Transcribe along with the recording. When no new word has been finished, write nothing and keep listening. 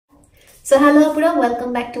So hello আপুরা, welcome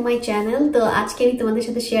back to my channel. তো আজকে আমি তোমাদের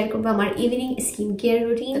সাথে শেয়ার করবো আমার ইভিনিং স্কিন কেয়ার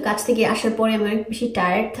রুটিন। তো কাজ থেকে আসার পরে আমি অনেক বেশি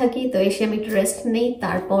টায়ার্ড থাকি, তো এসে আমি একটু রেস্ট নেই,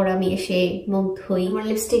 তারপর আমি এসে মুখ ধুই। আমার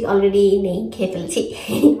লিপস্টিক অলরেডি নেই, খেয়ে ফেলছি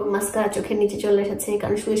এবং মাস্কারা চোখের নিচে চলে এসেছে,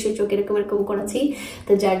 কারণ শুয়ে শুয়ে চোখ এরকম করেছি,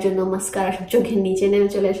 তো যার জন্য মাস্কারা সব চোখের নিচে নেমে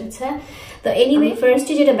চলে এসেছে। তো এনিওয়ে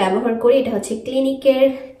ফার্স্টে যেটা ব্যবহার করি এটা হচ্ছে ক্লিনিকের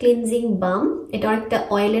ক্লিনজিং বাম। এটা অনেকটা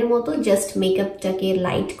অয়েলের মতো, জাস্ট মেকআপটাকে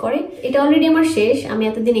লাইট করে। এটা অলরেডি আমার শেষ, আমি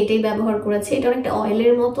এতদিন এটাই ব্যবহার করেছি। এটা অনেকটা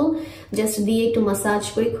অয়েলের মতো, জাস্ট দিয়ে একটু মাসাজ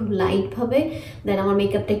করি খুব লাইট ভাবে। দেন আমার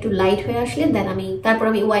মেকআপটা একটু লাইট হয়ে আসলে তারপর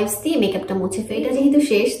আমি ওয়াইপস দিয়ে মেকআপটা মুছে ফেলি। এটা যেহেতু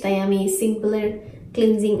শেষ তাই আমি সিম্পলের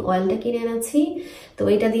ক্লিনজিং অয়েলটা কিনে এনেছি। তো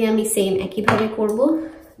এটা দিয়ে আমি সেম একইভাবে করব,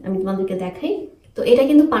 আমি তোমাদেরকে দেখাই। তো এটা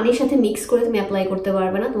কিন্তু পানির সাথে মিক্স করে তুমি অ্যাপ্লাই করতে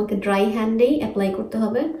পারবে না, তোমাকে ড্রাই হ্যান্ডেই অ্যাপ্লাই করতে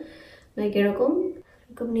হবে। লাইক এরকম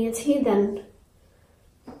নিয়েছি। দেন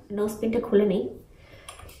নোজ পিনটা খুলে নেই,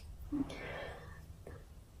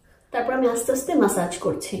 তারপর আমি আস্তে আস্তে মাসাজ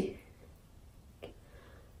করছি।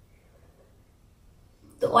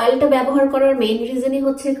 তো অয়েলটা ব্যবহার করার মেইন রিজনই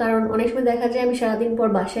হচ্ছে কারণ অনেক সময় দেখা যায় আমি সারাদিন পর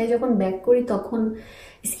বাসায় যখন ব্যাক করি তখন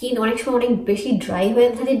স্কিন অনেক সময় অনেক বেশি ড্রাই হয়ে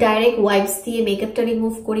থাকে। ডাইরেক্ট ওয়াইপস দিয়ে মেকআপটা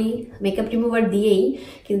রিমুভ করি, মেকআপ রিমুভার দিয়েই,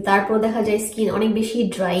 কিন্তু তারপর দেখা যায় স্কিন অনেক বেশি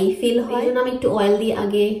ড্রাই ফিল হয়। জন্য আমি একটু অয়েল দিয়ে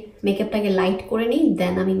আগে মেকআপটাকে লাইট করে নিই,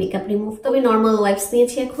 দেন আমি মেকআপ রিমুভ। তো আমি নর্মাল ওয়াইপস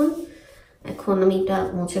নিয়েছি, এখন আমি এটা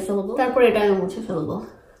মুছে ফেলবো, তারপর এটা আমি মুছে ফেলবো।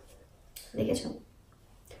 দেখেছো,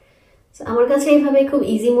 আমার কাছে এইভাবে খুব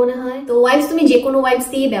ইজি মনে হয়। তো ওয়াইপস তুমি যে কোনো ওয়াইপস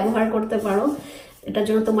দিয়ে ব্যবহার করতে পারো, এটার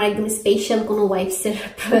জন্য তোমার একদম স্পেশাল কোনো ওয়াইপস এর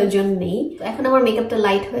প্রয়োজন নেই। তো এখন আমার মেকআপটা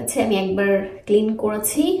লাইট হয়েছে, আমি একবার ক্লিন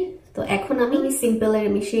করেছি। তো এখন আমি সিম্পলের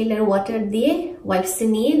মিশেলের ওয়াটার দিয়ে ওয়াইপস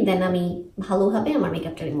নিয়ে দেন আমি ভালোভাবে আমার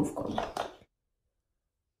মেকআপটা রিমুভ করব।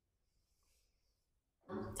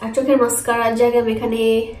 আর চোখের মাস্কারার জায়গায় আমি এখানে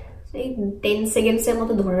এই 10 সেকেন্ডসের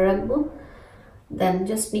মতো ধরে রাখবো, দেন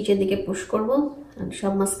জাস্ট নিচের দিকে পুশ করবো,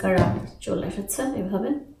 সব মাস্কারা চলে এসেছে এভাবে।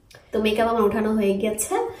 তো মেকআপ আমার উঠানো হয়ে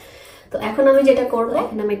গেছে। তো এখন আমি যেটা করবো,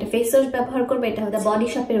 এখন আমি একটা ফেস ওয়াশ ব্যবহার করবো। এটা হচ্ছে বডি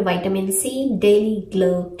শপের vitamin C daily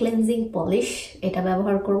glow cleansing polish, এটা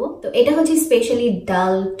ব্যবহার করব। তো এটা হচ্ছে স্পেশালি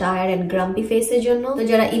ডাল, টায়ার্ড এন্ড গ্রাম্পি ফেসের জন্য। তো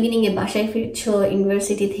যারা ইভিনিং এ বাসায় ফিরছো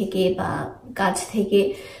ইউনিভার্সিটি থেকে বা কাজ থেকে,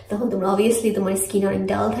 তখন তোমরা অবভিয়াসলি তোমার স্কিন অনেক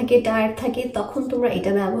ডাল থাকে, টায়ার্ড থাকে, তখন তোমরা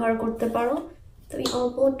এটা ব্যবহার করতে পারো। তো আমি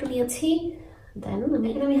অল্প একটু নিয়েছি, দেন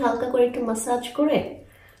এখানে আমি হালকা করে একটু মাসাজ করে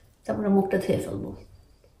তারপরে মুখটা ধুয়ে ফেলবো।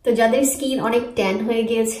 তো যাদের স্কিন অনেক ট্যান হয়ে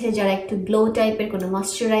গিয়েছে, যারা একটু গ্লো টাইপের কোনো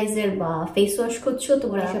ময়শ্চারাইজার বা ফেস ওয়াশ করছো,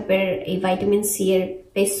 তোমরা শপের এই ভিটামিন সি এর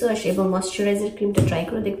ফেস ওয়াশ এবং ময়শ্চারাইজার ক্রিমটা ট্রাই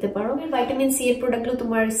করে দেখতে পারো। ভিটামিন সি এর প্রোডাক্টগুলো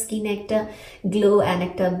তোমার স্কিনে একটা গ্লো অ্যান্ড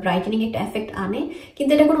একটা ব্রাইটেনিং একটা এফেক্ট আনে,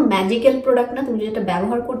 কিন্তু এটা কোনো ম্যাজিক্যাল প্রোডাক্ট না। তুমি যেটা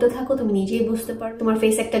ব্যবহার করতে থাকো তুমি নিজেই বুঝতে পারো তোমার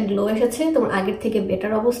ফেস একটা গ্লো এসেছে, তোমার আগের থেকে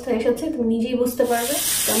বেটার অবস্থা এসেছে, তুমি নিজেই বুঝতে পারবে।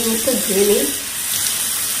 তো আমি মুখটা ধুয়ে নিই।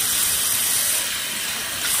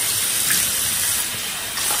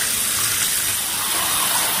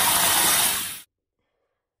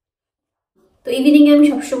 তো ইভিনিং এ আমি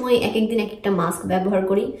সবসময় এক একদিন এক একটা মাস্ক ব্যবহার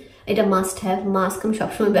করি, এটা মাস্ট হ্যাভ। মাস্ক আমি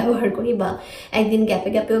সবসময় ব্যবহার করি বা একদিন গ্যাপে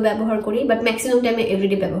গ্যাপেও ব্যবহার করি, বাট ম্যাক্সিমাম টাইমে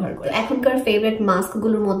এভরিডে ব্যবহার করি। এখনকার ফেভারিট মাস্ক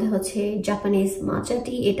গুলোর মধ্যে হচ্ছে জাপানিজ মাচা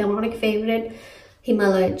টি, এটা আমার অনেক ফেভারিট।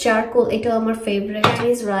 হিমালয়ের চারকোল, এটাও আমার favourite.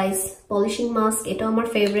 Chinese rice polishing mask, এটাও আমার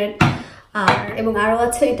ফেভারিট। এবং আরো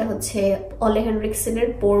আছে, এটা হচ্ছে অলে হেনরিকসেনের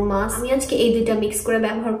পোর মাস্ক। আমি আজকে এই দুইটা মিক্স করে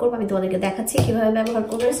ব্যবহার করবো, আমি তোমাদেরকে দেখাচ্ছি কিভাবে ব্যবহার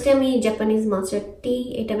করবো। ফার্স্টে আমি জাপানিজ মাচা টি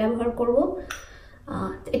এটা ব্যবহার করব।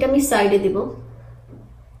 এটা আমি সাইডে দিব,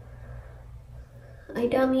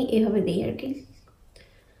 এটা আমি এভাবে দিই আর কি।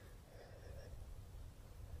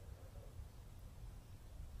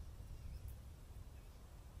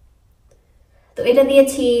 তো এটা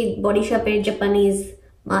দিয়েছি বডি শপের জাপানিজ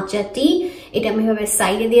মাচা টি, এটা আমি এভাবে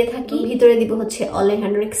সাইডে দিয়ে থাকি। ভিতরে দিব হচ্ছে অলে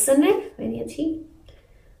হেনরিকসেনের দিয়েছি।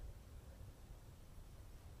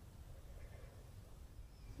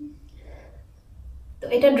 তো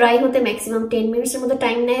এটা ড্রাই হতে ম্যাক্সিমাম 10 মিনিটসের মতো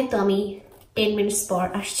টাইম নেয়, তো আমি 10 মিনিটস পর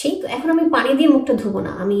আসছি। তো এখন আমি পানি দিয়ে মুখটা ধুবো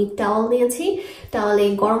না, আমি টাওয়াল নিয়েছি, টাওয়ালে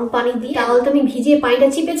গরম পানি দিয়ে টাওয়ালটা আমি ভিজিয়ে পানিটা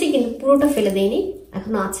চিপেছি, কিন্তু পুরোটা ফেলে দেইনি,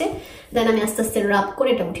 এখনো আছে। দেন আমি আস্তে আস্তে রাব করে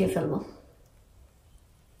এটা উঠিয়ে ফেলবো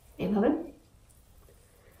এভাবে।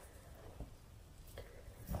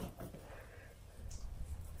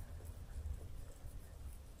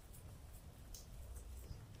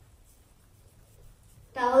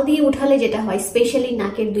 টাওয়াল দিয়ে উঠালে যেটা হয়, স্পেশালি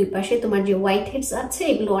নাকের দুই পাশে তোমার যে হোয়াইট হেডস আছে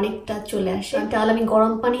এগুলো অনেকটা চলে আসে। টাওয়াল আমি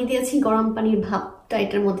গরম পানি দিয়েছি, গরম পানির ভাবটা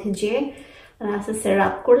এটার মধ্যে যে আস্তে আস্তে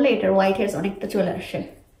রাব করলে এটার হোয়াইট হেডস অনেকটা চলে আসে।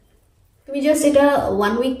 তুমি জাস্ট এটা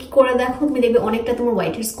 1 উইক করে দেখো, তুমি দেখবে অনেকটা তোমার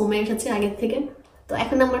হোয়াইট হেডস কমে এসেছে আগের থেকে। তো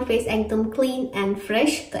এখন আমার ফেস একদম ক্লিন অ্যান্ড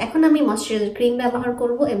ফ্রেশ। তো এখন আমি ময়শ্চারাইজার ক্রিম ব্যবহার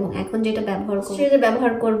করব এবং এখন যেটা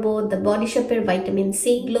ব্যবহার করব দ্য বডি শপের vitamin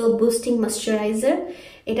C glow boosting moisturiser,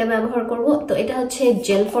 এটা ব্যবহার করব। তো এটা হচ্ছে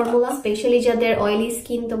জেল ফর্মুলা, স্পেশালি যাদের অয়েলি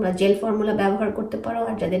স্কিন তোমরা জেল ফর্মুলা ব্যবহার করতে পারো,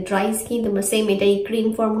 আর যাদের ড্রাই স্কিন তোমরা সেম এটাই ক্রিম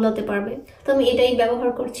ফর্মুলাতে পারবে। তো আমি এটাই ব্যবহার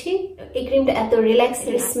করছি। এই ক্রিমটা এত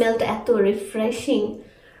রিল্যাক্সিং, স্মেলটা এত রিফ্রেশিং,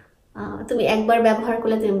 তুমি একবার ব্যবহার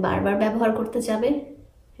করলে তুমি বারবার ব্যবহার করতে যাবে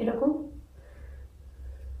এরকম।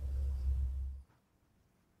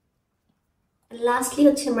 লাস্টলি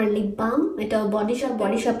হচ্ছে আমার লিপ বাম, এটা বডি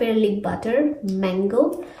শপের লিপ বাটার ম্যাঙ্গো।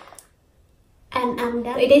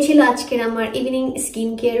 এটাই ছিল আজকের আমার ইভিনিং স্কিন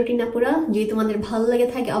কেয়ার রুটিন। আপুরা যদি তোমাদের ভালো লাগে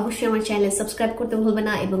থাকে অবশ্যই আমার চ্যানেল সাবস্ক্রাইব করতে ভুলবে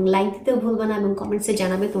না এবং লাইক দিতেও ভুলবে না এবং কমেন্টসে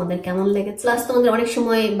জানাবে তোমাদের কেমন লেগেছে। প্লাস তোমাদের অনেক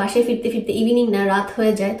সময় বাসায় ফিরতে ফিরতে ইভিনিং না রাত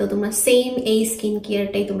হয়ে যায়, তো তোমরা সেম এই স্কিন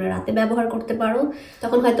কেয়ারটাই তোমরা রাতে ব্যবহার করতে পারো।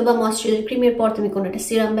 তখন হয়তো বা ময়শ্চারাইজার ক্রিমের পর তুমি কোনো একটা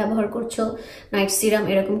সিরাম ব্যবহার করছো, নাইট সিরাম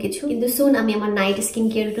এরকম কিছু। কিন্তু সুন আমি আমার নাইট স্কিন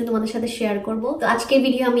কেয়ার রুটিন তোমাদের সাথে শেয়ার করবো। তো আজকের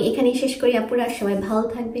ভিডিও আমি এখানেই শেষ করি আপুরা, সবাই ভালো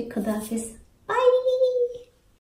থাকবে, খোদা হাফেজ, বাই।